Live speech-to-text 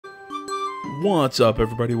What's up,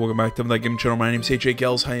 everybody? Welcome back to the Gaming Channel. My name's AJ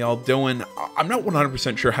Gels. How y'all doing? I'm not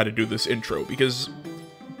 100% sure how to do this intro because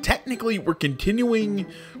technically we're continuing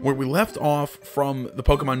where we left off from the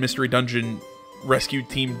Pokemon Mystery Dungeon Rescue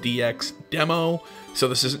Team DX demo. So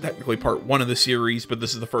this isn't technically part 1 of the series, but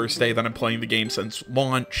this is the first day that I'm playing the game since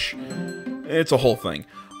launch. It's a whole thing.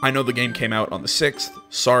 I know the game came out on the 6th.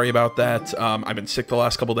 Sorry about that. I've been sick the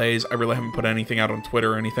last couple days. I really haven't put anything out on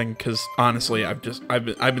Twitter or anything because honestly, I've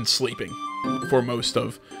been sleeping for most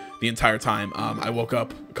of the entire time. I woke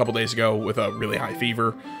up a couple days ago with a really high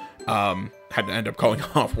fever. Had to end up calling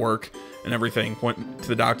off work and everything. Went to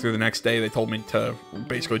the doctor the next day. They told me to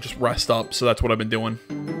basically just rest up. So that's what I've been doing.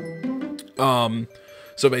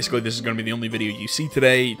 So basically, this is going to be the only video you see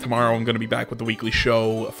today. Tomorrow, I'm going to be back with the weekly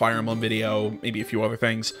show, a Fire Emblem video, maybe a few other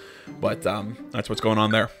things. But that's what's going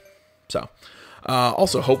on there. So,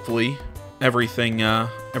 also, hopefully, everything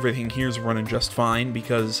here is running just fine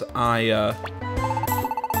because I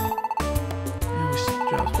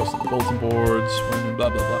just posted the bulletin boards, blah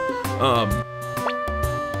blah blah.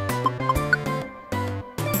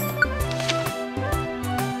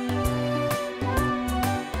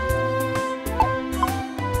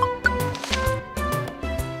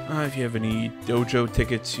 If you have any dojo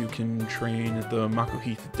tickets, you can train at the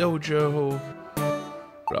Makuhita Dojo.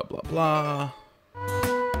 Blah, blah, blah.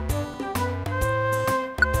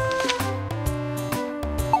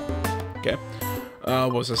 Okay.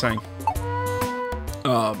 What was I saying?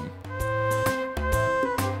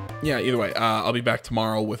 Yeah, either way, I'll be back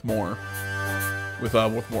tomorrow with more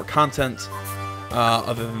content.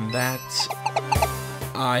 Other than that,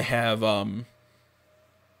 I have,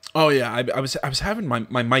 oh yeah, I was having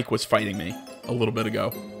my mic was fighting me a little bit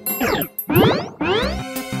ago.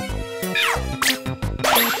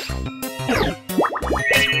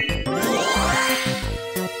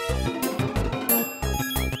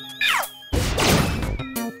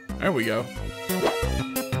 There we go.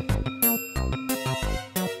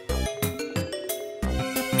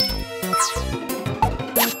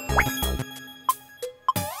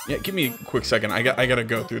 Yeah, give me a quick second. I gotta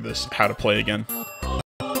go through this how to play again.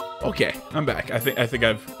 Okay, I'm back. I think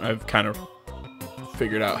I've kind of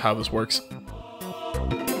figured out how this works.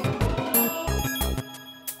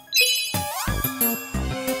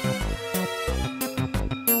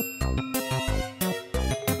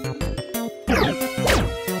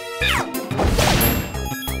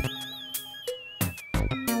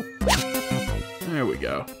 There we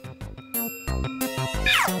go.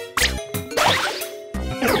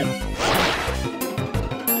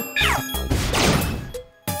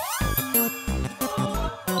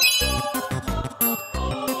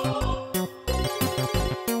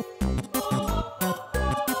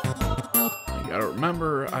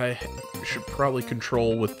 Remember, I should probably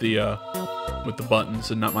control with the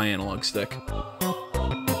buttons and not my analog stick.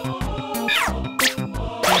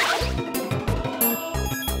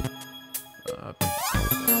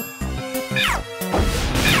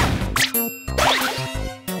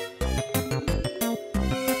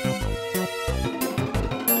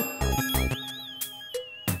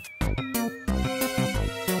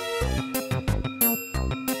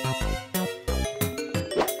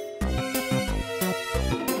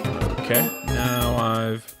 Okay,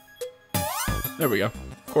 now there we go.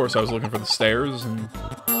 Of course, I was looking for the stairs, and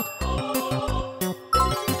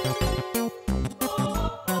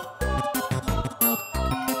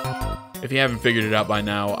if you haven't figured it out by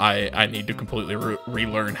now, I need to completely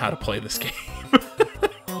relearn how to play this game.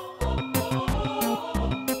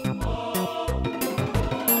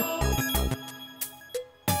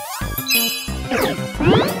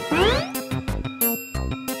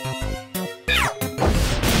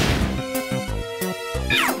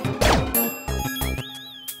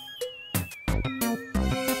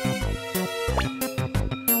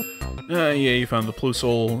 Yeah, you found the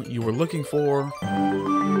Plusle you were looking for.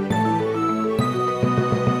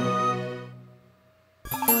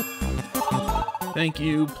 Thank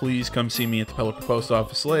you. Please come see me at the Pelipper Post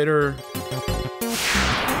Office later.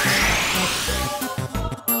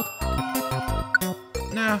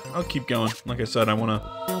 Nah, I'll keep going. Like I said, I want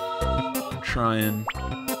to try and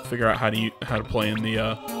figure out how to play in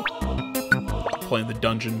the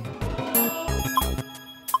dungeon.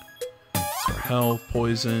 Health,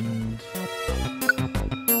 poisoned.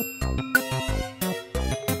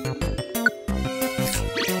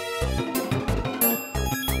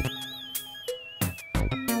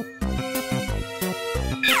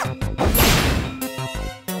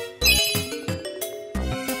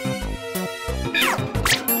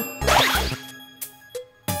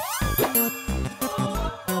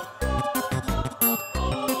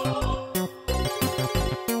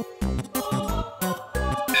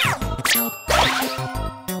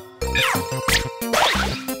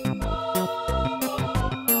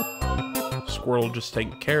 just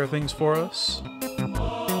taking care of things for us.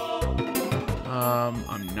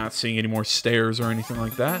 I'm not seeing any more stairs or anything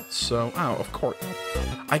like that, so... Oh, of course.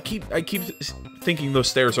 I keep thinking those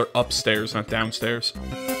stairs are upstairs, not downstairs.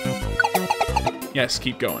 Yes,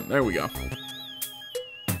 keep going. There we go.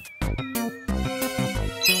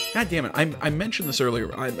 God damn it. I mentioned this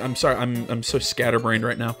earlier. I'm sorry. I'm so scatterbrained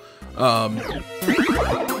right now. Oh,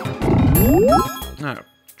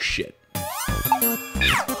 shit.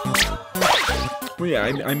 Well,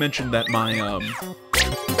 yeah, I mentioned that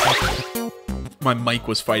my mic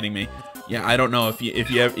was fighting me. Yeah, I don't know if you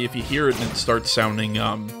hear it and it starts sounding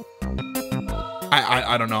I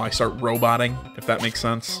don't know. I start roboting, if that makes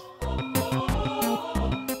sense.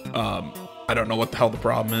 I don't know what the hell the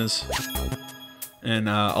problem is, and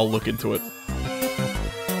I'll look into it.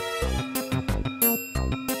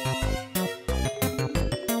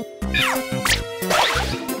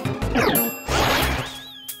 There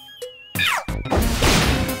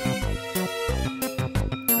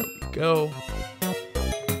we go.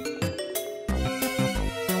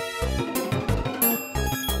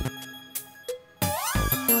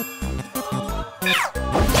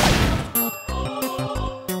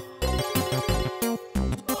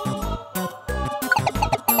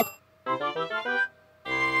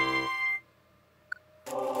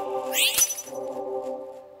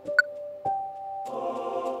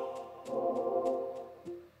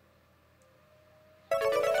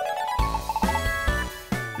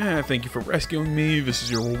 Thank you for rescuing me. This is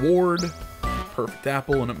your reward. Perfect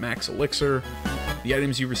apple and a max elixir. The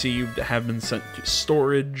items you received have been sent to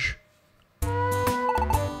storage.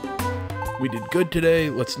 We did good today.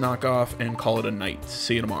 Let's knock off and call it a night.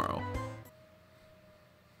 See you tomorrow.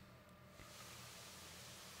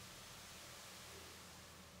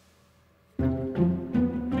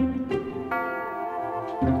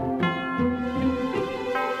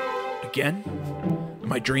 Again?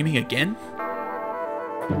 Am I dreaming again?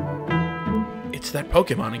 It's that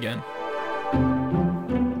Pokemon again.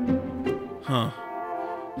 Huh.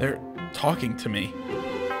 They're talking to me.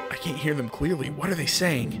 I can't hear them clearly. What are they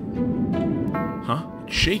saying? Huh?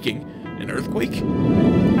 It's shaking. An earthquake?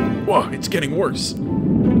 Whoa, it's getting worse.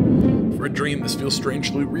 For a dream, this feels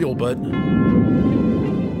strangely real, but...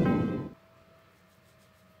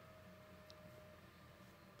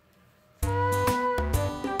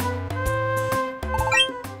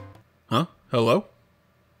 Huh? Hello?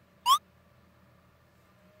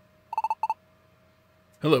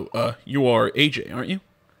 Hello, you are AJ, aren't you?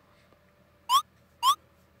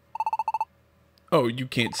 Oh, you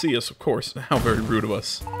can't see us, of course. How very rude of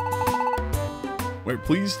us. We're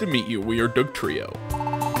pleased to meet you. We are Dugtrio.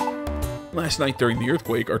 Last night during the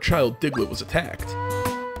earthquake, our child Diglett was attacked.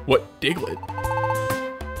 What, Diglett?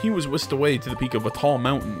 He was whisked away to the peak of a tall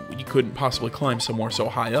mountain. He couldn't possibly climb somewhere so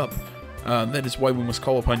high up. That is why we must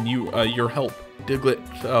call upon you, your help. Diglett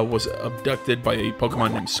was abducted by a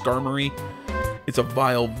Pokemon named Skarmory. It's a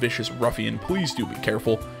vile, vicious ruffian. Please do be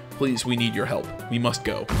careful. Please, we need your help. We must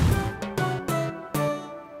go.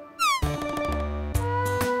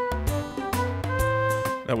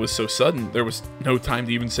 That was so sudden. There was no time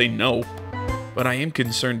to even say no. But I am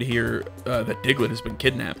concerned to hear that Diglett has been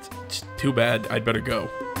kidnapped. It's too bad. I'd better go.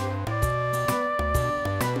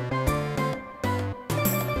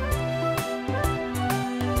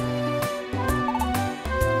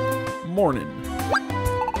 Morning.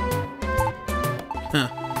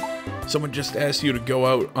 Huh. Someone just asked you to go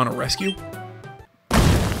out on a rescue?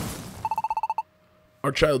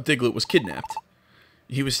 Our child Diglett was kidnapped.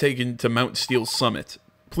 He was taken to Mount Steel's summit.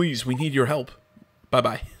 Please, we need your help.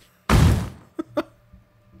 Bye-bye.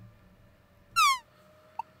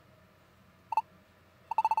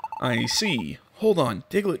 I see. Hold on.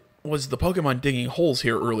 Diglett was the Pokemon digging holes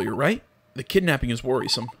here earlier, right? The kidnapping is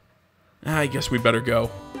worrisome. I guess we better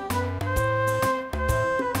go.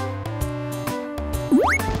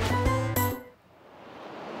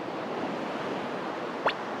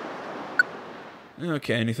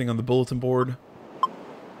 Okay, anything on the bulletin board?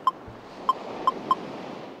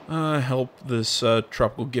 Help this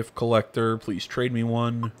tropical gift collector. Please trade me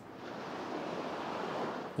one.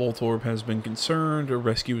 Voltorb has been concerned. A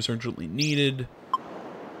rescue is urgently needed.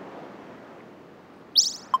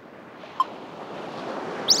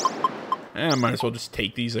 I might as well just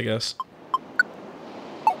take these, I guess.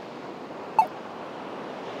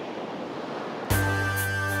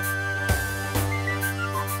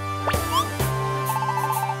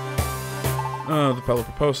 The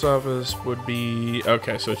Pelipper Post Office would be...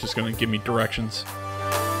 Okay, so it's just going to give me directions.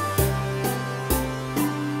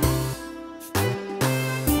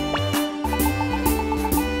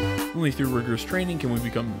 Only through rigorous training can we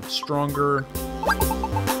become stronger.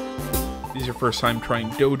 this is your first time trying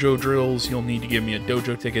dojo drills, you'll need to give me a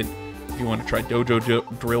dojo ticket. If you want to try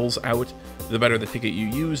dojo drills out, the better the ticket you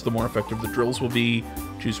use, the more effective the drills will be.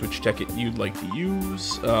 Choose which ticket you'd like to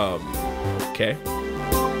use. Okay.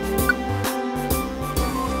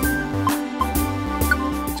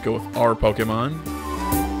 Let's go with our Pokemon.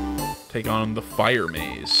 Take on the Fire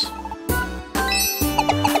Maze.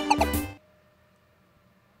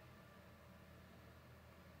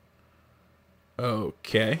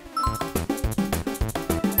 Okay.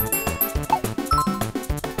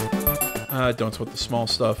 Don't sweat the small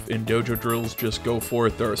stuff. In dojo drills, just go for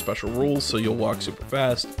it. There are special rules, so you'll walk super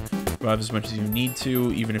fast. Revive as much as you need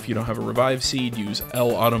to. Even if you don't have a revive seed, use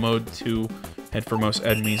L auto mode to head for most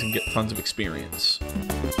enemies and get tons of experience.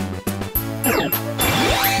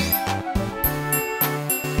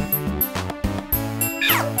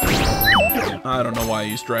 I don't know why I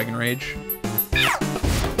used Dragon Rage.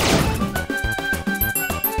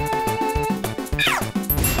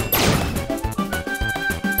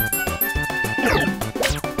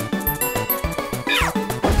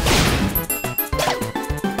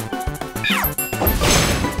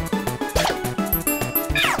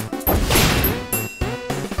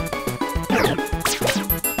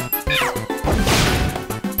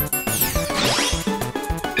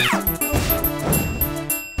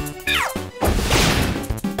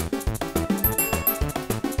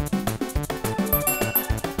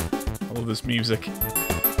 This music.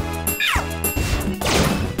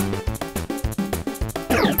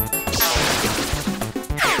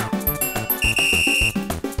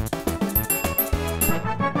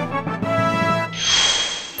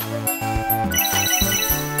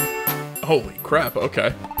 Holy crap,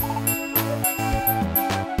 okay.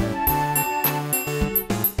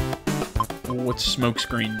 What's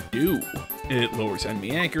Smokescreen do? It lowers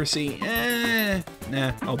enemy accuracy.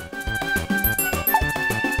 Nah,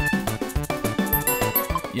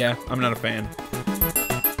 yeah, I'm not a fan.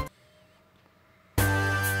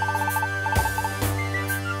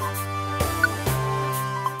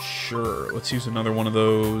 Sure, let's use another one of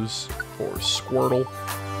those for Squirtle.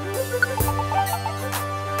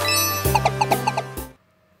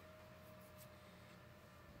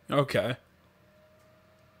 Okay.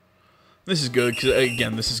 This is good, because,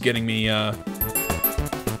 again, this is getting me,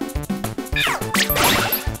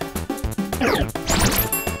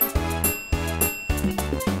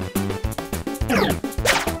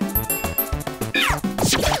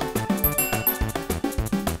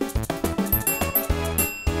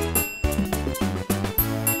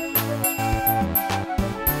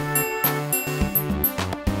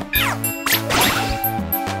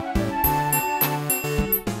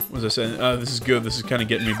 This is good. This is kind of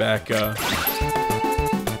getting me back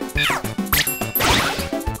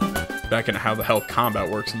back into how the hell combat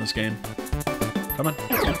works in this game. Come on.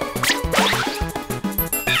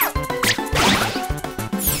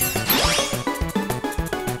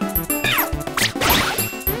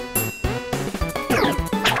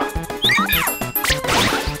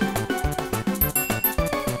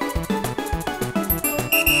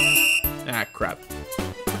 Ah, crap.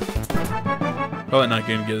 Probably not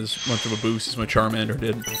going to get as much of a boost as my Charmander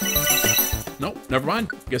did. Nope, never mind.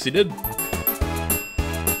 Guess he did.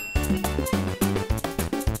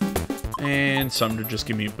 And some to just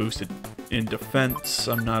give me boosted in defense.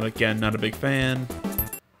 I'm not, again, not a big fan.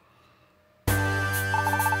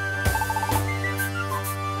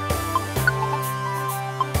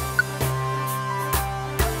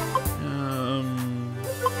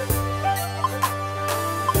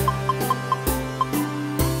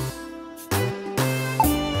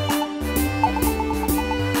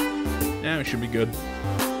 Should be good.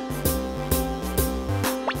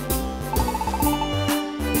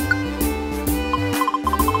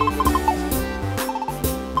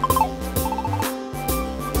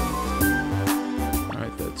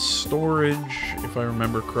 Alright, that's storage. If I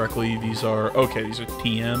remember correctly, these are... Okay, these are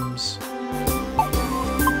TMs.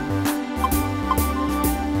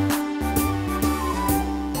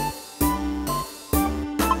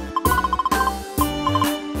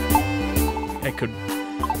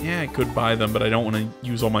 I could buy them, but I don't want to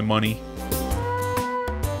use all my money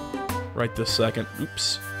right this second.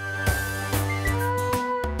 Oops.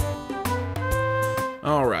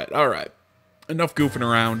 All right. Enough goofing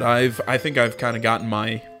around. I think I've kind of got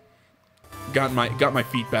my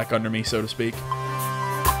feet back under me, so to speak.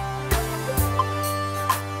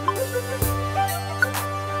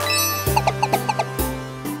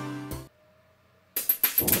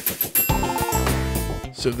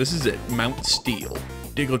 So this is it, Mount Steel.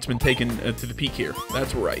 Diglett's been taken to the peak here.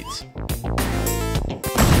 That's right.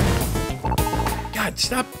 God,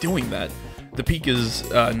 stop doing that. The peak is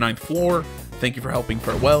 9th floor. Thank you for helping.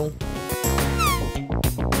 Farewell.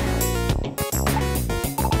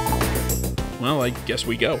 Well, I guess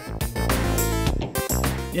we go.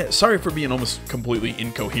 Yeah, sorry for being almost completely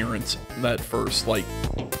incoherent that first, like,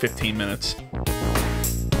 15 minutes.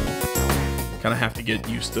 Kind of have to get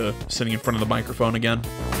used to sitting in front of the microphone again.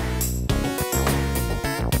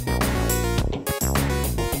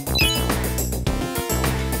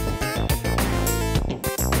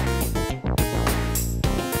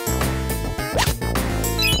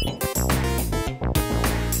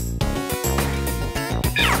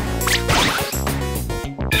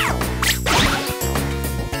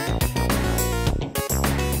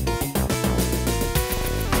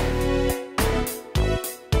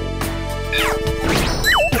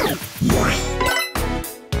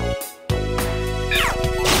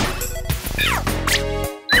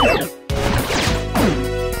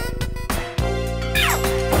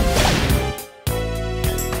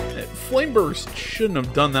 Flame Burst shouldn't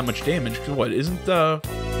have done that much damage, because what, isn't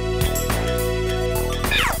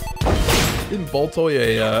Baltoy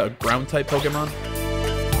a ground-type Pokemon?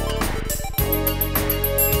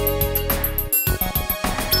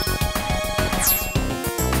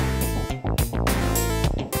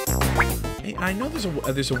 Hey, I know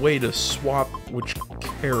there's a way to swap which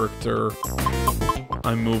character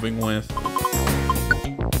I'm moving with.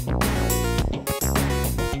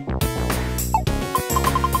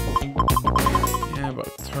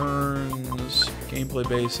 Turns, gameplay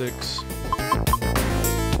basics.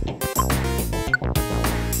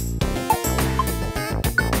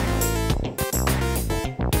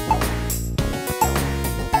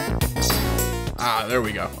 Ah, there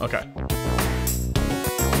we go. Okay.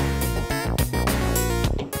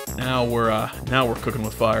 Now we're cooking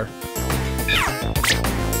with fire.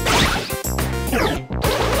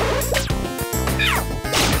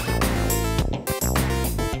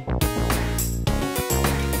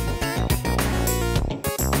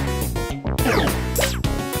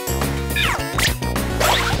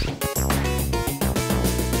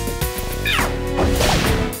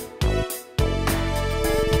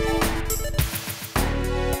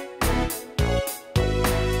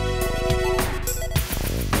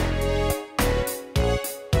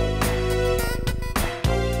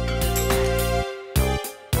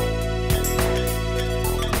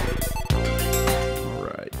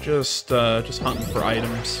 Just hunting for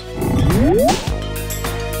items.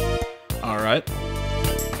 Alright.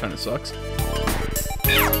 Kinda sucks.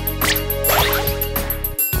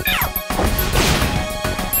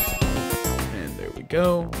 And there we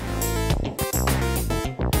go.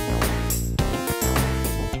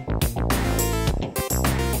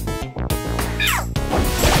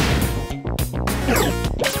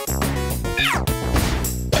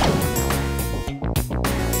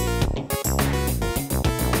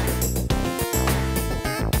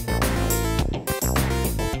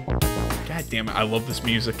 Damn it, I love this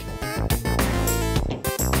music.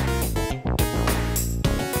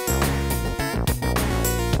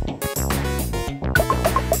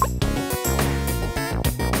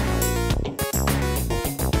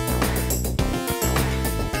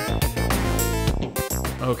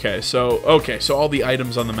 Okay, so all the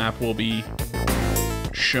items on the map will be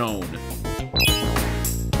shown.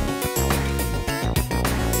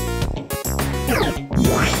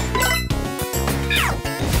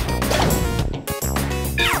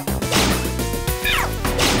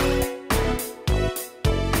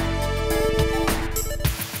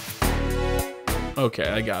 Okay,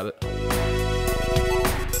 I got it.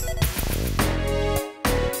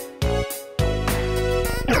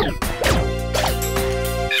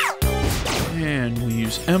 And we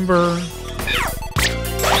use Ember.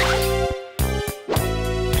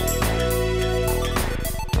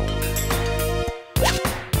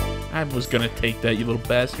 I was gonna take that, you little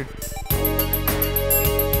bastard.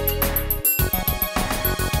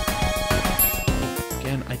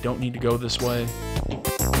 Again, I don't need to go this way.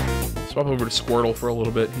 Swap over to Squirtle for a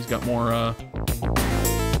little bit. He's got more, well,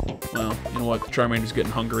 you know what? Charmander's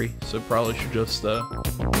getting hungry, so probably should just,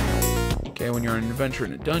 okay, when you're on an adventure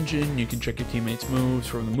in a dungeon, you can check your teammates' moves.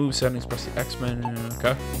 From the move settings, press the X-Men,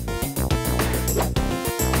 okay.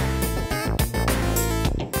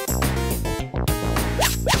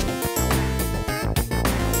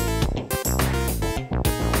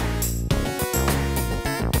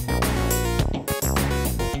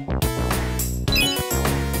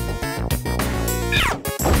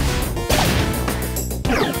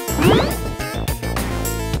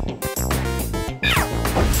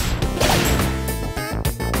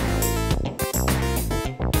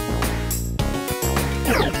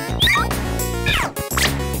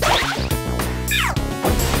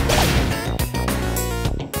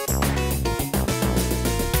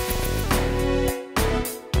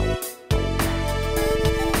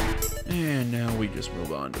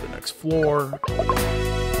 on to the next floor.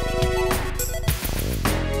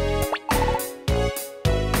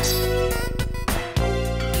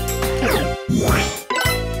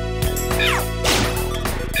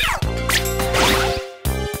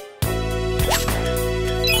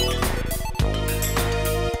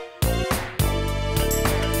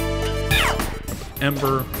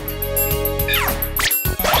 Ember.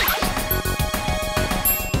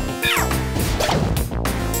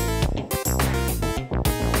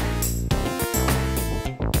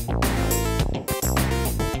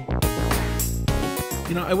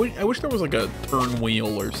 You know, I wish there was like a turn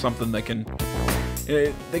wheel or something that can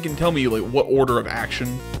they can tell me like what order of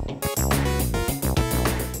action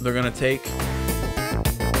they're gonna take.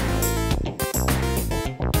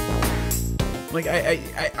 Like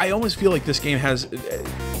I almost feel like this game has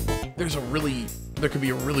there could be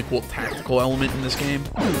a really cool tactical element in this game.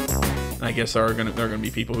 And I guess there are gonna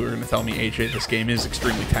be people who are gonna tell me, AJ, this game is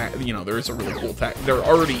extremely there is a really cool there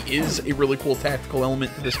already is a really cool tactical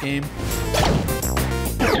element to this game.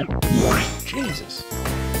 Jesus.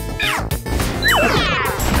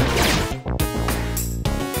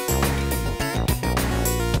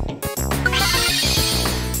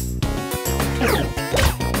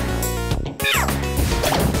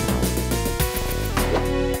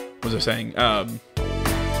 What was I saying?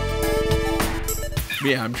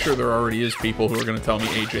 Yeah, I'm sure there already is people who are going to tell me,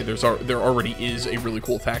 AJ, there already is a really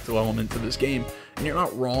cool tactical element to this game, and you're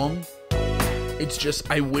not wrong. It's just,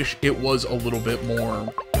 I wish it was a little bit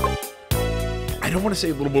more, I don't want to say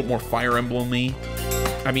a little bit more Fire Emblem-y.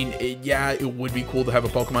 I mean, yeah, it would be cool to have a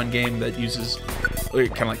Pokemon game that uses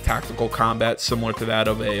kind of like tactical combat similar to that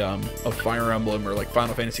of a of Fire Emblem or like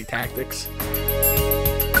Final Fantasy Tactics.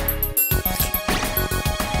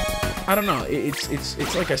 I don't know.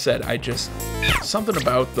 It's like I said. I just something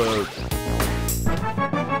about the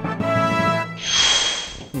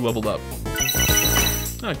who leveled up.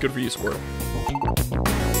 Ah, good for you, Squirtle.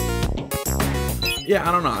 Yeah,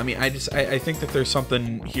 I don't know. I mean, I think that there's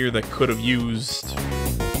something here that could have used.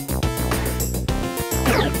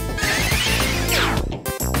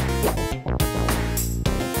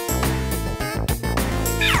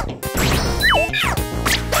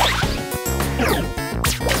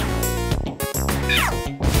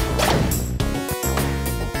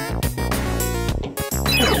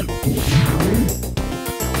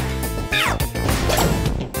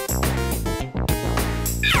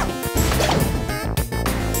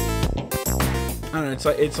 I don't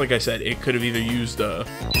know, it's like I said, it could have either used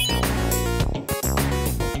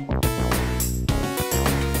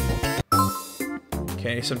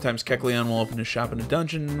Okay, sometimes Kecleon will open his shop in a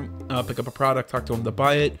dungeon, pick up a product, talk to him to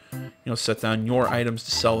buy it. You'll set down your items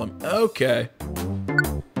to sell them. Okay.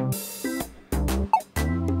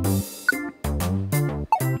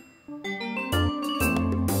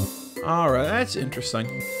 Alright, that's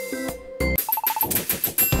interesting.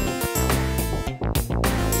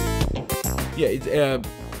 Yeah,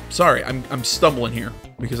 sorry, I'm stumbling here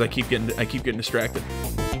because I keep getting distracted.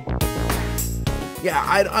 Yeah,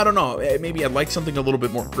 I don't know. Maybe I'd like something a little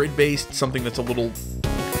bit more grid-based, something that's a little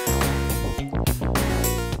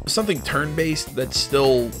something turn-based that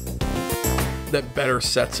still that better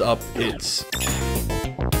sets up its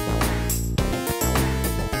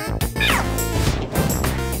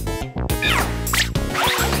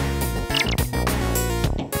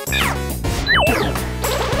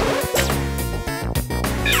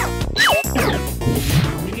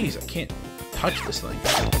can't touch this thing.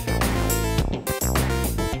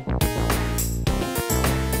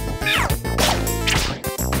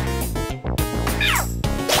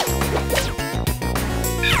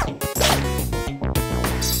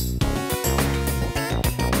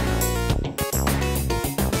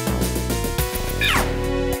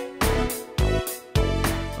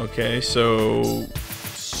 Okay, so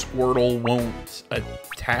Squirtle won't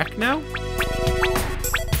attack now?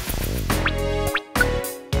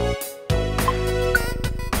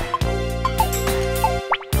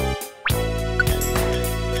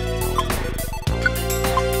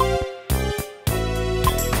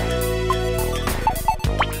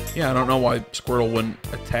 Yeah, I don't know why Squirtle wouldn't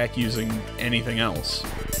attack using anything else.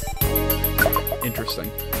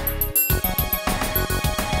 Interesting.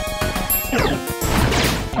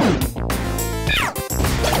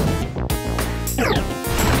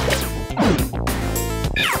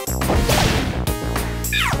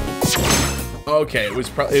 Okay, it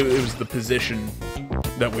was the position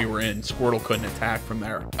that we were in. Squirtle couldn't attack from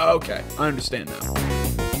there. Okay, I understand now.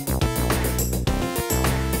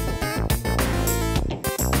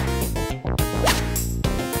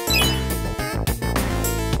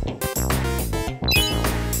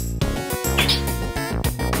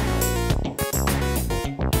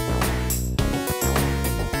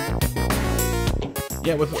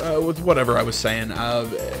 yeah, with whatever I was saying,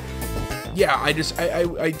 yeah, I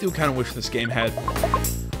do kind of wish this game had,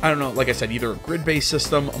 I don't know, like I said, either a grid-based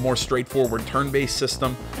system, a more straightforward turn-based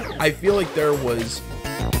system. I feel like there was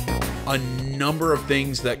a number of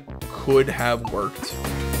things that could have worked.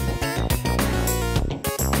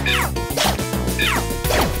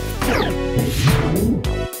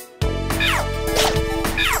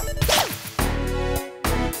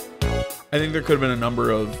 I think there could have been a number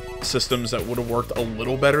of systems that would have worked a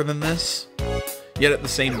little better than this. Yet at the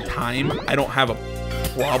same time, I don't have a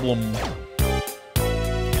problem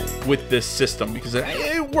with this system because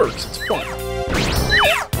it works. It's fun.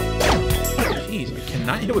 Jeez, I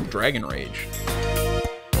cannot hit with Dragon Rage.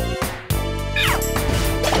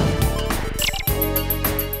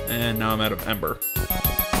 And now I'm out of Ember.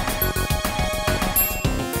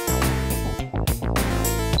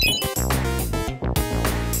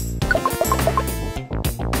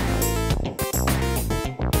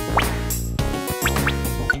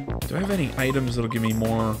 Do I have any items that'll give me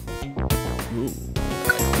more? Ooh,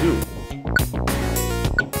 I do.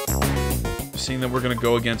 Seeing that we're gonna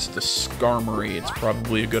go against the Skarmory, it's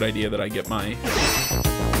probably a good idea that I get my...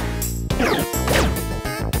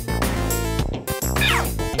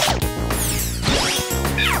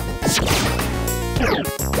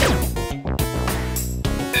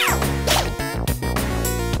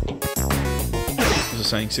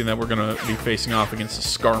 Saying, seeing that we're gonna be facing off against the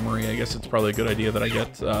Skarmory, I guess it's probably a good idea that I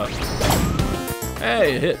get,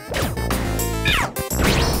 hey, hit.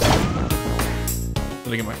 Let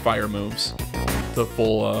me get my fire moves to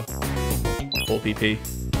full PP.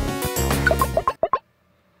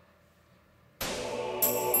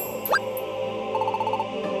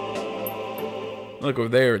 Look over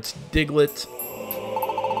there, it's Diglett.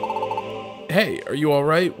 Hey, are you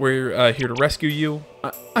alright? We're here to rescue you.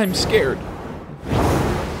 I'm scared.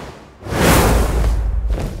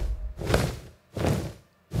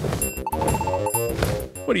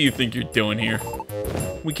 What do you think you're doing here?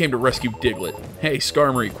 We came to rescue Diglett. Hey,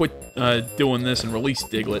 Skarmory, quit doing this and release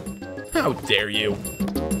Diglett. How dare you?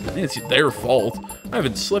 It's their fault. I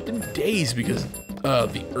haven't slept in days because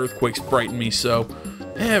the earthquakes frightened me so.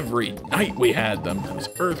 Every night we had them. These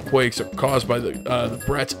earthquakes are caused by the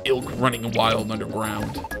Bratz ilk running wild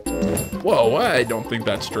underground. Whoa, I don't think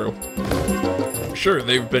that's true. Sure,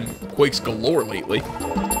 they've been quakes galore lately.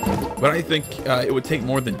 But I think it would take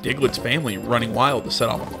more than Diglett's family running wild to set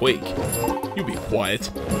off a quake. You be quiet.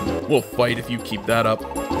 We'll fight if you keep that up.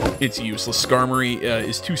 It's useless. Skarmory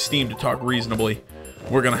is too steamed to talk reasonably.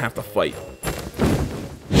 We're gonna have to fight.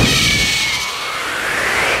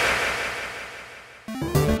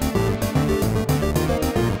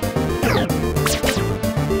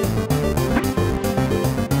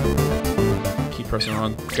 Keep pressing the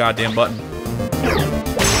wrong goddamn button.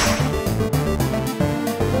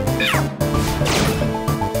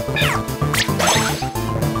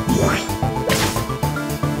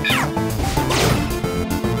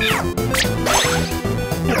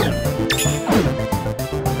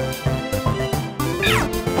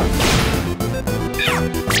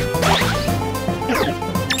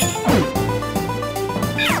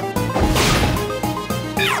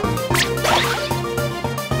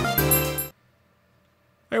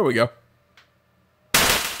 There we go.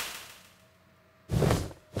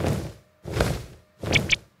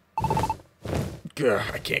 Gah,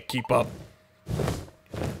 I can't keep up.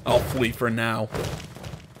 I'll flee for now.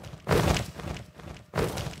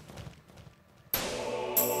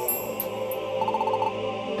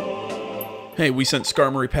 Hey, we sent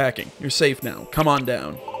Skarmory packing. You're safe now. Come on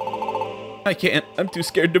down. I can't. I'm too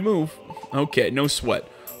scared to move. Okay, no sweat.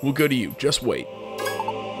 We'll go to you. Just wait.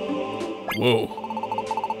 Whoa.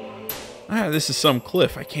 Ah, this is some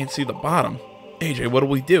cliff. I can't see the bottom. AJ, what'll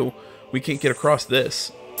we do? We can't get across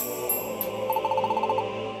this.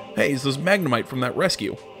 Hey, it's those Magnemite from that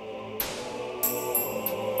rescue.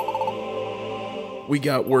 We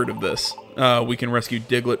got word of this. We can rescue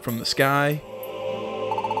Diglett from the sky.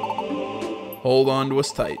 Hold on to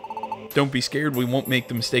us tight. Don't be scared, we won't make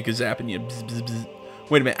the mistake of zapping you. Bzz, bzz, bzz.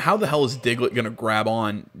 Wait a minute, how the hell is Diglett gonna grab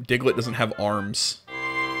on? Diglett doesn't have arms.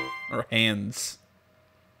 Or hands.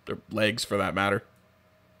 Or legs, for that matter.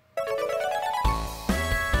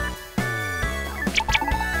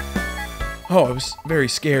 Oh, I was very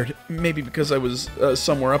scared. Maybe because I was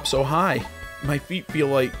somewhere up so high. My feet feel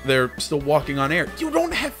like they're still walking on air. You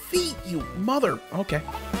don't have feet, you mother. Okay.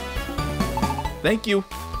 Thank you.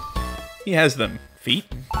 He has them. Feet?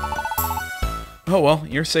 Oh, well,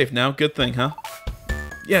 you're safe now. Good thing, huh?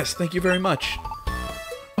 Yes, thank you very much.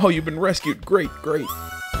 Oh, you've been rescued. Great, great.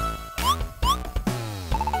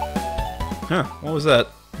 Huh, what was that?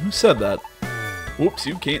 Who said that? Whoops,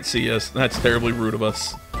 you can't see us. That's terribly rude of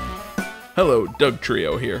us. Hello,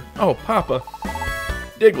 Dugtrio here. Oh, Papa.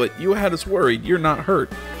 Diglett, you had us worried. You're not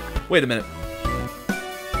hurt. Wait a minute.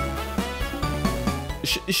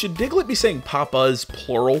 Should Diglett be saying Papas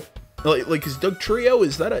plural? Like is Dugtrio,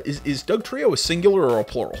 is Dugtrio a singular or a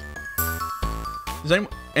plural? Does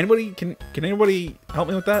anybody can anybody help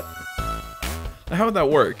me with that? How would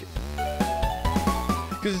that work?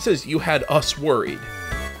 Because it says you had us worried,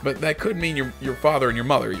 but that could mean your father and your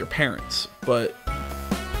mother, your parents. But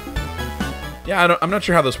yeah, I'm not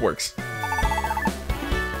sure how this works.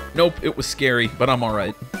 Nope, it was scary, but I'm all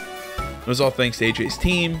right. It was all thanks to AJ's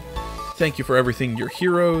team. Thank you for everything, your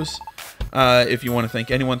heroes. If you want to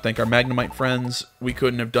thank anyone, thank our Magnemite friends. We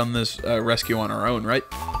couldn't have done this rescue on our own, right?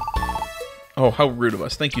 Oh, how rude of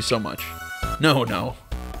us. Thank you so much. No.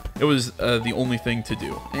 It was the only thing to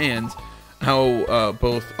do. And how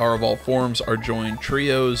both our evolved forms are joined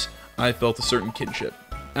trios, I felt a certain kinship.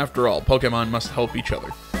 After all, Pokemon must help each other.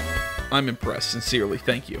 I'm impressed. Sincerely,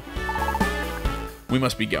 thank you. We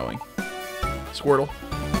must be going. Squirtle,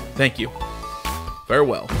 thank you.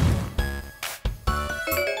 Farewell.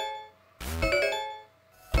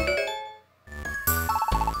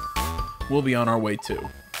 We'll be on our way too.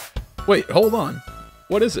 Wait, hold on.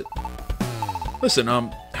 What is it? Listen,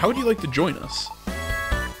 how would you like to join us?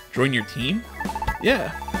 Join your team?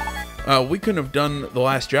 Yeah. We couldn't have done the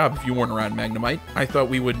last job if you weren't around, Magnemite. I thought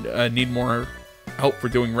we would need more help for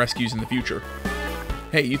doing rescues in the future.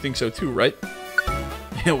 Hey, you think so too, right?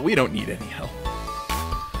 Yeah, we don't need any help.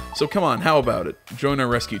 So come on, how about it? Join our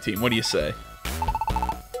rescue team. What do you say?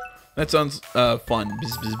 That sounds fun.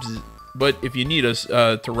 Bzz, bzz, bzz. But if you need us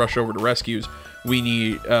to rush over to rescues, we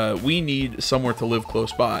need somewhere to live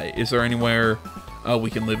close by. Is there anywhere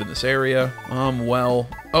we can live in this area? Well,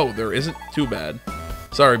 oh, there isn't? Too bad.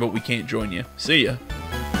 Sorry, but we can't join you. See ya.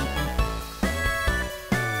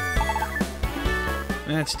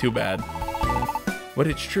 That's too bad. But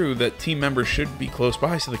it's true that team members should be close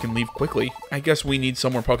by so they can leave quickly. I guess we need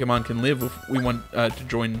somewhere Pokemon can live if we want to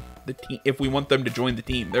join the team. If we want them to join the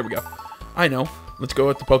team, there we go. I know. Let's go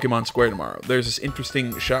out to Pokemon Square tomorrow. There's this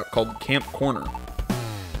interesting shop called Camp Corner.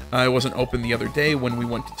 It wasn't open the other day when we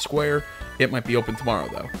went to the square. It might be open tomorrow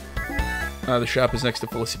though. The shop is next to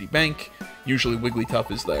Felicity Bank. Usually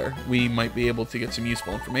Wigglytuff is there. We might be able to get some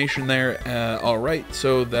useful information there. Alright,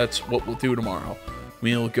 so that's what we'll do tomorrow.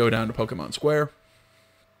 We'll go down to Pokemon Square.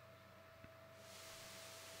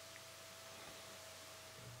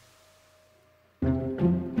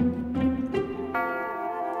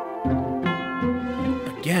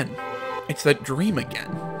 Again. It's that dream again.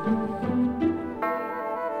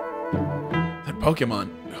 That Pokemon.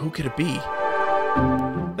 Who could it be?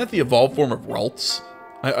 Is that the evolved form of Ralts?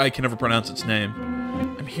 I can never pronounce its name.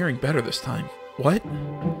 I'm hearing better this time. What?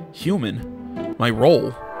 Human? My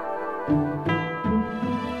role?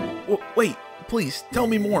 Wait, please, tell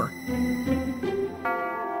me more.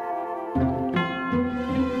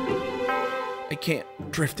 I can't.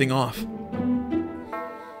 Drifting off.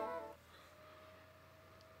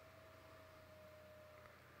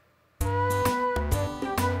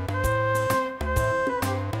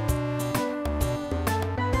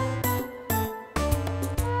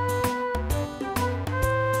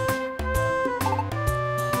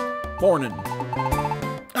 Morning.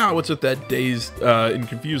 Ah, what's with that dazed and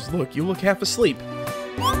confused look? You look half asleep.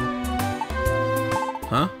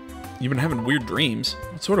 Huh? You've been having weird dreams.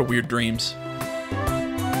 What sort of weird dreams?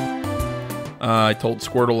 I told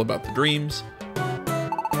Squirtle about the dreams.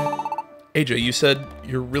 AJ, you said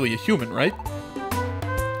you're really a human, right?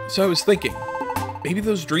 So I was thinking, maybe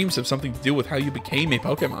those dreams have something to do with how you became a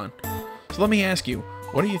Pokemon. So let me ask you,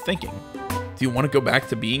 what are you thinking? Do you want to go back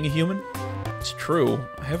to being a human? It's true.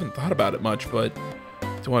 I haven't thought about it much, but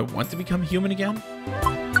do I want to become human again?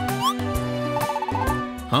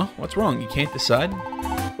 Huh? What's wrong? You can't decide?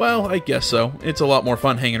 Well, I guess so. It's a lot more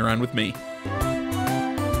fun hanging around with me.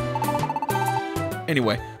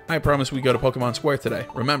 Anyway, I promise we go to Pokemon Square today.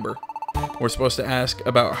 Remember, we're supposed to ask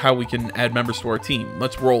about how we can add members to our team.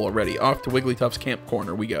 Let's roll already. Off to Wigglytuff's Camp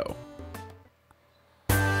Corner we go.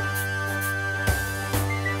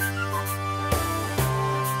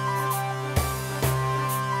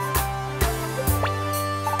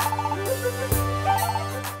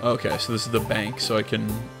 Okay, so this is the bank, so I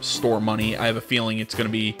can store money. I have a feeling it's going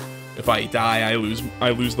to be, if I die, I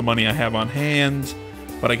lose the money I have on hand,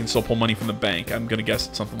 but I can still pull money from the bank. I'm going to guess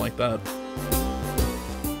it's something like that.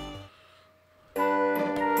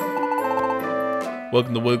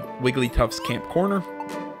 Welcome to Wigglytuff's Camp Corner.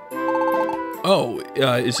 Oh,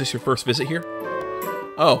 is this your first visit here?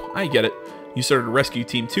 Oh, I get it. You started a rescue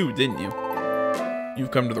team too, didn't you? You've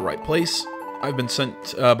come to the right place. I've been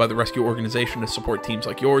sent by the rescue organization to support teams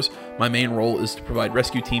like yours. My main role is to provide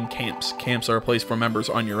rescue team camps. Camps are a place for members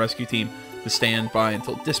on your rescue team to stand by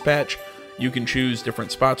until dispatch. You can choose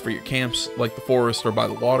different spots for your camps, like the forest or by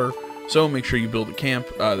the water, so make sure you build a camp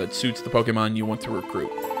that suits the Pokemon you want to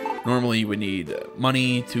recruit. Normally you would need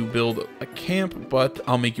money to build a camp, but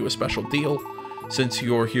I'll make you a special deal. Since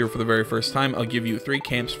you're here for the very first time, I'll give you 3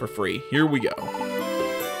 camps for free. Here we go.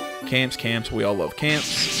 Camps, we all love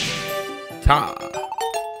camps. Ta!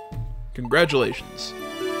 Congratulations.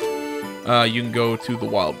 You can go to the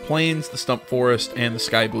Wild Plains, the Stump Forest, and the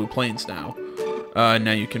Sky Blue Plains now.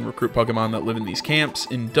 Now you can recruit Pokemon that live in these camps.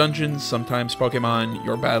 In dungeons, sometimes Pokemon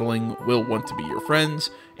you're battling will want to be your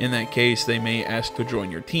friends. In that case, they may ask to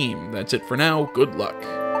join your team. That's it for now. Good luck.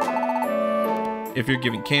 If you're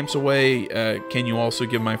giving camps away, can you also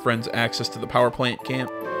give my friends access to the Power Plant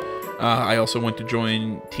camp? I also went to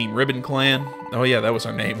join Team Ribbon Clan. Oh yeah, that was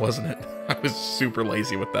our name, wasn't it? I was super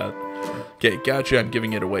lazy with that. Okay, gotcha. I'm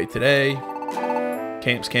giving it away today.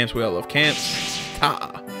 Camps, we all love camps.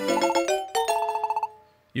 Ta!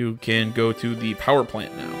 You can go to the Power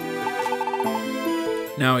Plant now.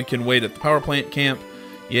 Now I can wait at the Power Plant camp.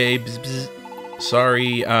 Yay, bzz, bzz.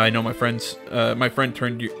 Sorry, I know my friend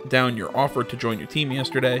turned down your offer to join your team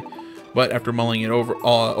yesterday, but after mulling it over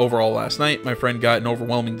all last night, my friend got an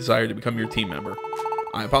overwhelming desire to become your team member.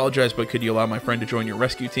 I apologize, but could you allow my friend to join your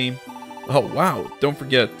rescue team? Oh, wow. Don't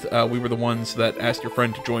forget, we were the ones that asked your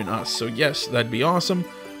friend to join us, so yes, that'd be awesome.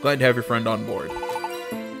 Glad to have your friend on board.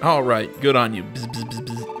 Alright, good on you. Bzz, bzz,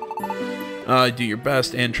 bzz, bzz. Do your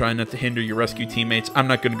best and try not to hinder your rescue teammates. I'm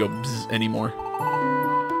not going to go bzz anymore.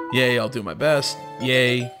 Yay, I'll do my best.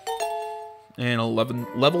 Yay. And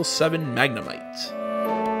level 7 Magnemite.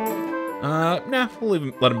 Nah,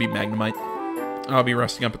 we'll let him be Magnemite. I'll be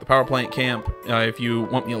resting up at the Power Plant camp. If you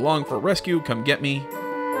want me along for a rescue, come get me.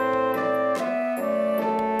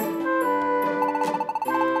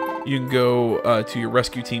 You can go to your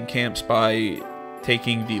rescue team camps by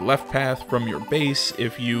taking the left path from your base.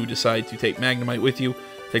 If you decide to take Magnemite with you,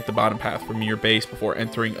 take the bottom path from your base. Before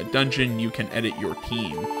entering a dungeon, you can edit your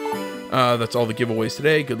team. That's all the giveaways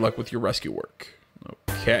today. Good luck with your rescue work.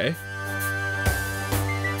 Okay.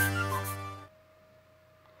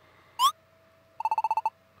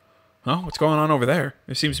 Huh? What's going on over there?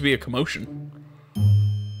 There seems to be a commotion.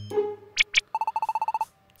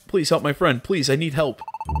 Please help my friend. Please, I need help.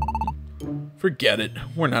 Forget it.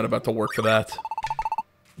 We're not about to work for that.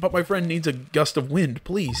 But my friend needs a gust of wind,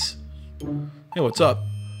 please. Hey, what's up?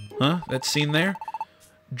 Huh? That scene there?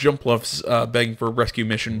 Jumpluff's begging for a rescue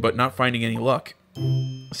mission, but not finding any luck.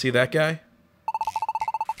 See that guy?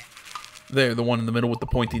 There, the one in the middle with the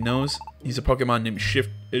pointy nose. He's a Pokemon named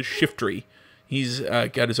Shiftry. He's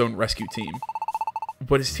got his own rescue team.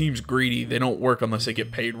 But his team's greedy. They don't work unless they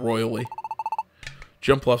get paid royally.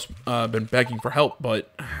 Jumpluff's been begging for help,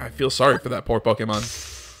 but I feel sorry for that poor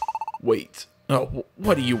Pokemon. Wait. Oh,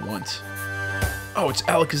 what do you want? Oh, it's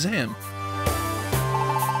Alakazam.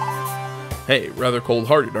 Hey, rather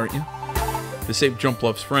cold-hearted, aren't you? To save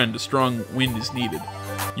Jumpluff's friend, a strong wind is needed.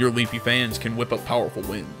 Your leafy fans can whip up powerful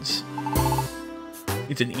winds.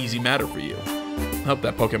 It's an easy matter for you. Help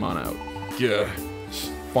that Pokemon out. Yeah,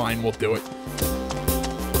 fine, we'll do it.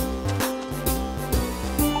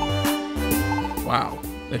 Wow,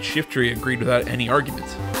 that Shiftry agreed without any argument.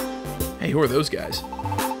 Hey, who are those guys?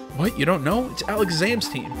 What, you don't know? It's Alakazam's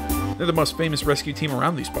team. They're the most famous rescue team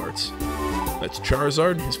around these parts. That's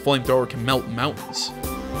Charizard. His flamethrower can melt mountains.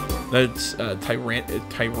 That's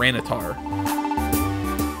Tyranitar.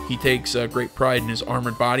 He takes great pride in his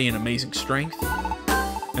armored body and amazing strength.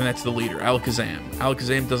 And that's the leader, Alakazam.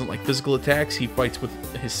 Alakazam doesn't like physical attacks. He fights with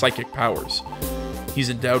his psychic powers. He's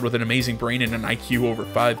endowed with an amazing brain and an IQ over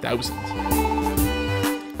 5,000.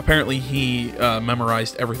 Apparently, he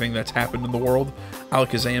memorized everything that's happened in the world.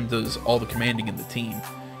 Alakazam does all the commanding in the team.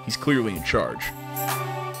 He's clearly in charge.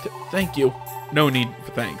 Thank you. No need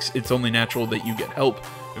for thanks. It's only natural that you get help.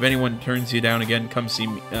 If anyone turns you down again, come see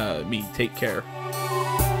me. Take care.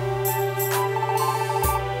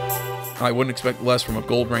 I wouldn't expect less from a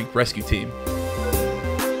gold-ranked rescue team.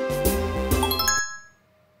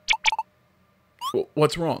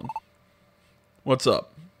 What's wrong? What's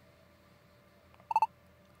up?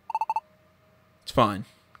 It's fine.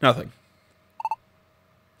 Nothing.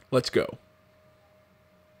 Let's go.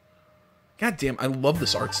 God damn, I love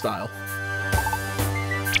this art style.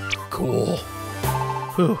 Cool.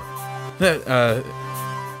 Whew.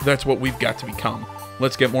 That's what we've got to become.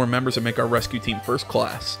 Let's get more members and make our rescue team first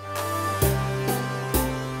class.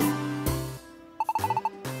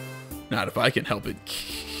 Not if I can help it.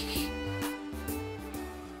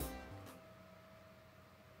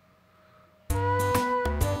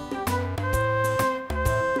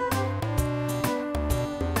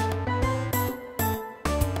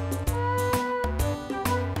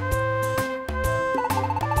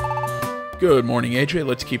 Good morning, AJ.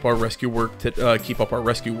 Let's keep our rescue work keep up our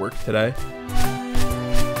rescue work today.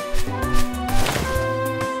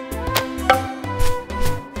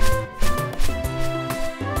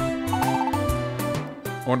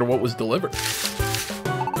 I wonder what was delivered.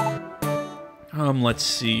 Let's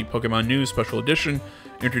see. Pokemon News Special Edition.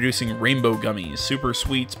 Introducing Rainbow Gummies. Super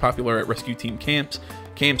sweets, popular at rescue team camps.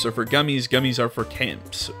 Camps are for gummies, gummies are for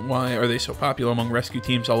camps. Why are they so popular among rescue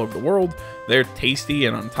teams all over the world? They're tasty,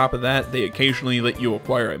 and on top of that, they occasionally let you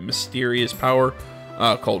acquire a mysterious power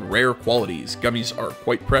called Rare Qualities. Gummies are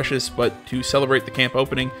quite precious, but to celebrate the camp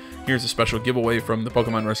opening, here's a special giveaway from the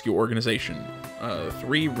Pokemon Rescue Organization.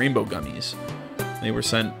 3 Rainbow Gummies. They were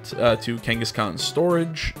sent to Kangaskhan's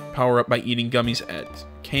storage. Power up by eating gummies at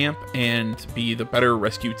camp and be the better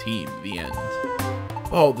rescue team. The end.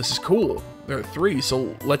 Oh, this is cool. There are 3,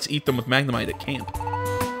 so let's eat them with Magnemite at camp.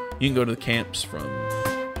 You can go to the camps from,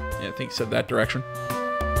 yeah, I think it said that direction.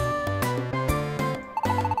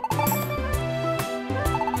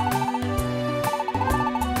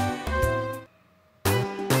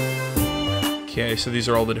 Okay, so these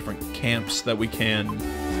are all the different camps that we can...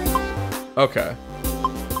 Okay.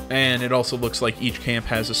 And it also looks like each camp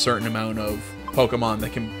has a certain amount of Pokemon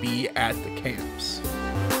that can be at the camps.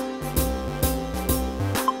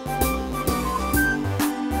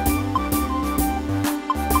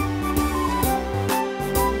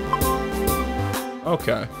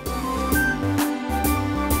 Okay.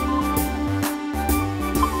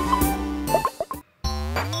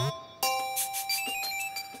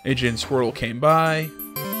 AJ and Squirtle came by.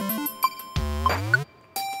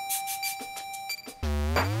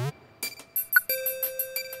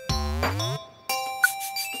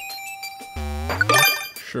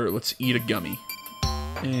 Sure, let's eat a gummy.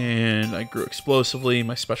 And I grew explosively.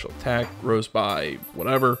 My special attack rose by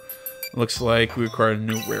whatever. Looks like we acquired a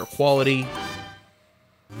new rare quality.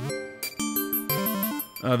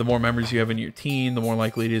 The more members you have in your team, the more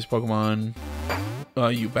likely it is Pokemon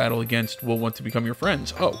you battle against will want to become your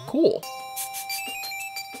friends. Oh, cool.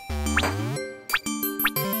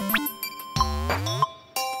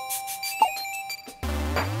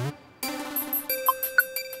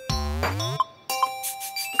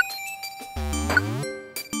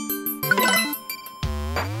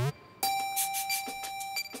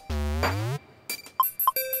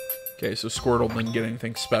 Okay, so Squirtle didn't get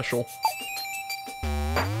anything special.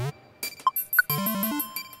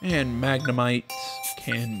 And Magnemite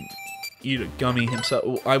can eat a gummy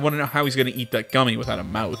himself. I want to know how he's going to eat that gummy without a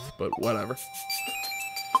mouth, but whatever.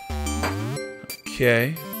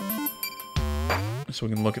 Okay. So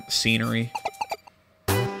we can look at the scenery.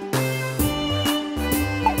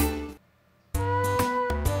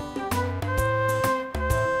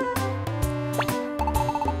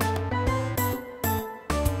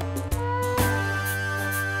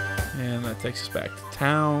 And that takes us back to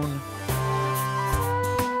town.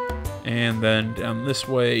 And then down this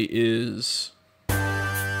way is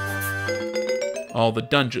all the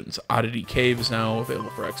dungeons. Oddity Cave is now available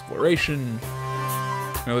for exploration.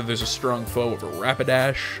 Now there's a strong foe of a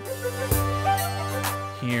Rapidash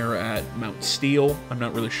here at Mount Steel. I'm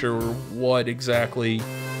not really sure what exactly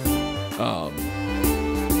the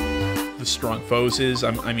strong foes is.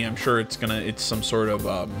 I mean, I'm sure it's some sort of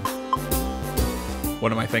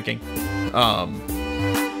what am I thinking?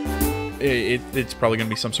 It's probably going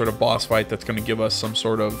to be some sort of boss fight that's going to give us some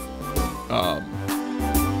sort of...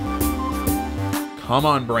 come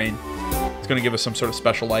on, brain. It's going to give us some sort of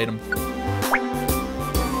special item.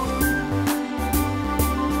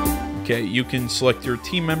 Okay, you can select your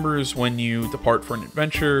team members when you depart for an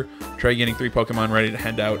adventure. Try getting 3 Pokemon ready to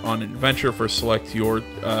head out on an adventure. First, select your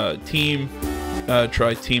team.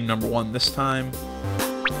 Try team number 1 this time.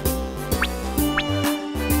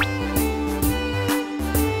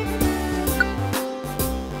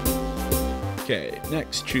 Okay,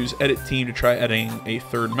 next, choose Edit Team to try adding a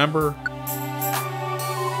 3rd member.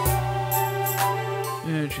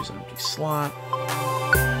 And choose an empty slot.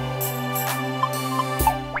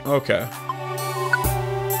 Okay.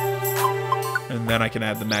 And then I can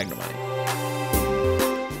add the Magnemite.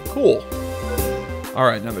 Cool.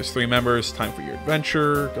 Alright, now there's 3 members. Time for your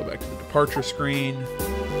adventure. Go back to the departure screen.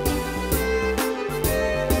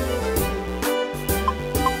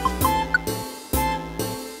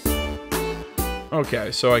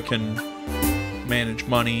 Okay, so I can manage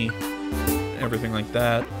money, everything like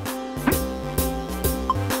that.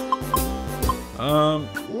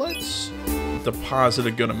 Let's deposit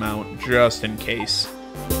a good amount just in case.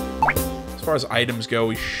 As far as items go,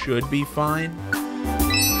 we should be fine.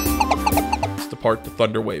 Let's depart to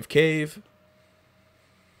Thunderwave Cave.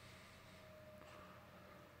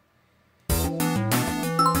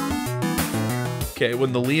 Okay,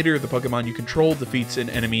 when the leader of the Pokemon you control defeats an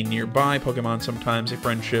enemy nearby Pokemon, sometimes a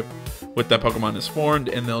friendship with that Pokemon is formed,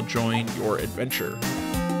 and they'll join your adventure.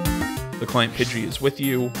 The client Pidgey is with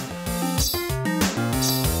you.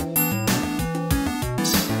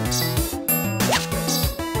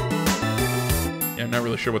 Yeah, I'm not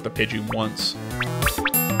really sure what the Pidgey wants.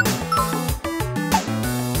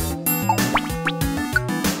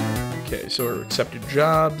 Okay, so our accepted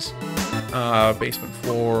jobs. Basement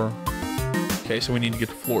floor. Okay, so we need to get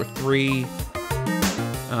to floor 3.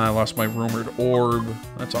 I lost my rumored orb.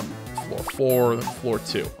 That's on floor 4, floor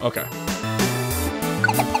 2. Okay.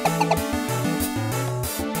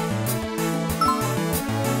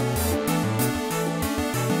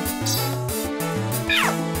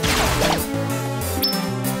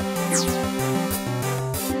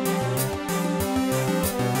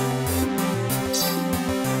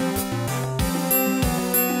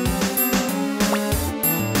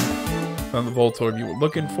 Found the Voltorb you were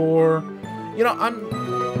looking for. You know, I'm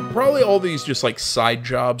probably all these just like side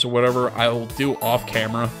jobs or whatever I'll do off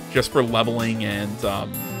camera just for leveling and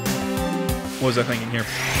what was I thinking here?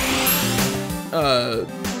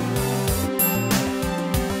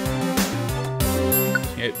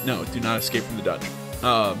 No, do not escape from the dungeon.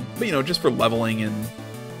 But you know, just for leveling and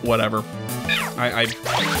whatever.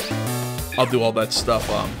 I'll do all that stuff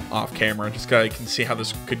off camera just 'cause I can see how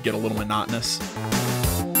this could get a little monotonous.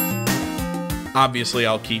 Obviously,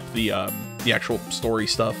 I'll keep the actual story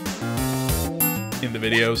stuff in the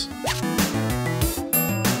videos.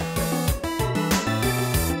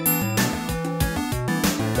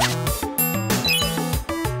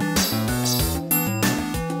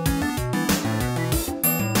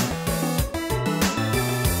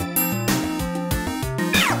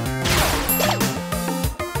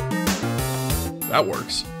 That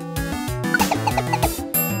works.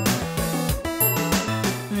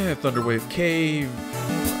 Thunderwave Cave,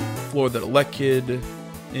 floor that Elekid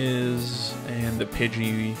is, and the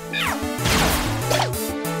Pidgey.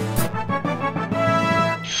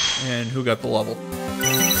 And who got the level?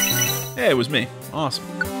 Hey, it was me. Awesome.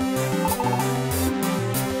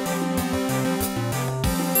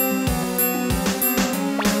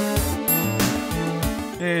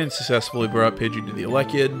 And successfully brought Pidgey to the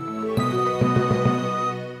Elekid.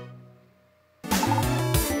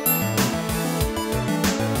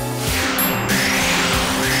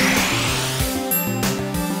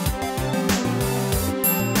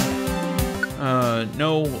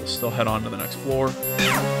 No, we'll still head on to the next floor.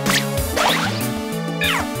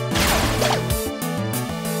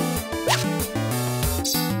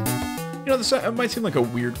 You know, this might seem like a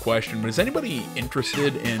weird question, but is anybody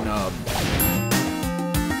interested in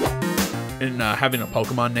having a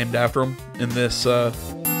Pokemon named after them in this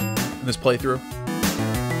playthrough?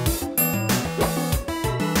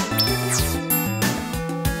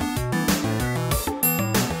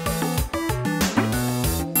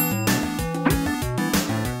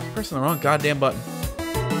 The wrong goddamn button.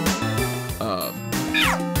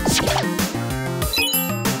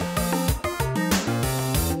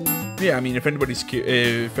 Yeah, I mean, if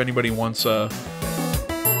anybody wants a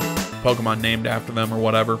Pokemon named after them or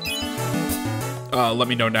whatever, let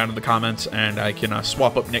me know down in the comments, and I can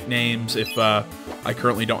swap up nicknames if I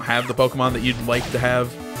currently don't have the Pokemon that you'd like to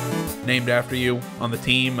have named after you on the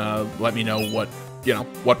team. Let me know what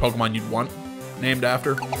Pokemon you'd want named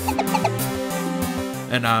after.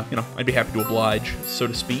 And, you know, I'd be happy to oblige, so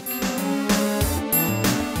to speak.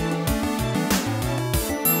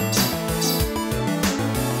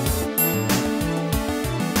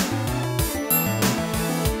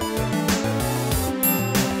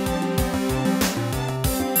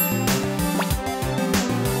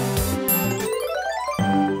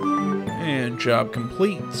 And job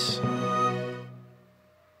complete.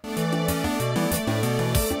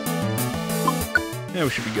 Yeah, we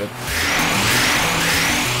should be good.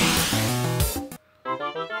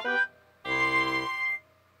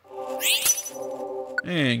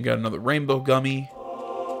 And got another rainbow gummy.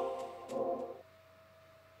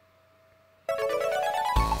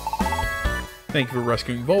 Thank you for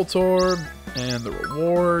rescuing Voltorb. And the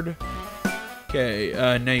reward. Okay,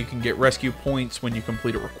 now you can get rescue points when you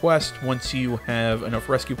complete a request. Once you have enough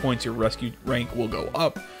rescue points, your rescue rank will go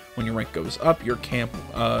up. When your rank goes up, your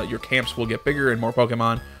camps will get bigger and more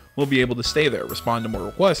Pokemon will be able to stay there, respond to more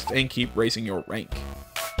requests, and keep raising your rank.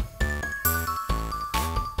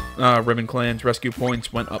 Ribbon Clan's rescue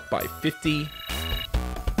points went up by 50.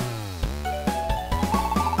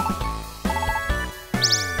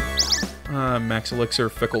 Max Elixir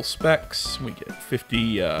Fickle Specs. We get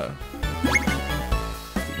 50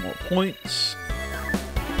 more points.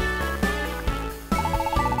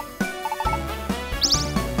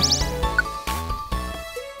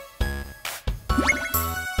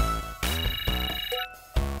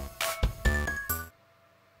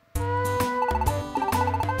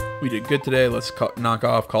 We did good today. Let's knock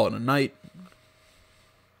off, call it a night.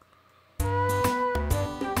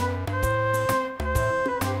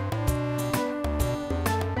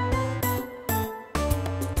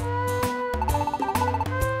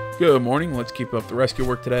 Good morning. Let's keep up the rescue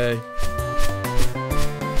work today.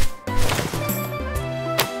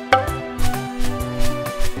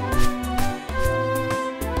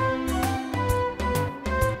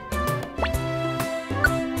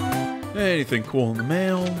 Anything cool in the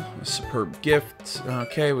mail? A superb gift.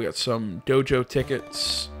 Okay, we got some dojo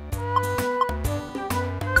tickets.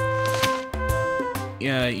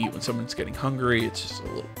 Yeah, eat when someone's getting hungry. It's just a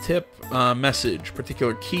little tip. Message.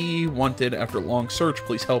 Particular key wanted after long search.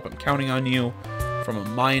 Please help. I'm counting on you. From a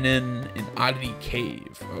Minun in Oddity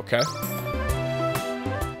Cave. Okay.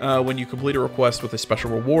 When you complete a request with a special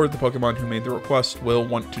reward, the Pokemon who made the request will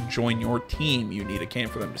want to join your team. You need a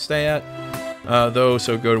camp for them to stay at.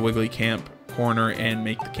 So go to Wiggly Camp Corner and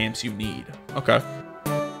make the camps you need. Okay.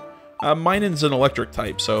 Minun's an electric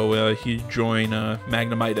type, so he'd join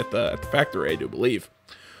Magnemite at the factory, I do believe.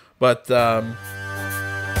 But,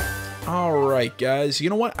 alright, guys. You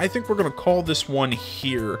know what? I think we're going to call this one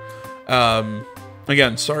here.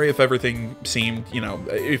 Again, sorry if everything seemed,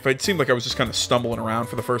 if it seemed like I was just kind of stumbling around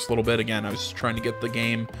for the first little bit. Again, I was trying to get the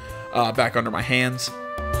game back under my hands.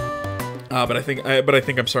 But I think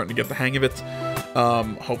I'm starting to get the hang of it.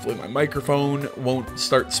 Hopefully my microphone won't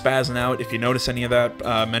start spazzing out. If you notice any of that,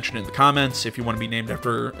 mention it in the comments. If you want to be named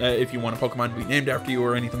after, if you want a Pokemon to be named after you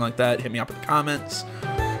or anything like that, hit me up in the comments.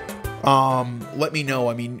 Let me know.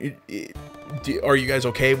 I mean, are you guys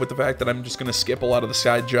okay with the fact that I'm just going to skip a lot of the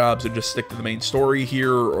side jobs and just stick to the main story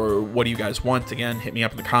here? Or what do you guys want? Again, hit me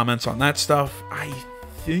up in the comments on that stuff. I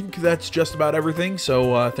think that's just about everything.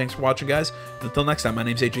 So thanks for watching, guys. Until next time, my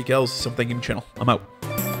name's AJ Kells. Something Gaming Channel. I'm out.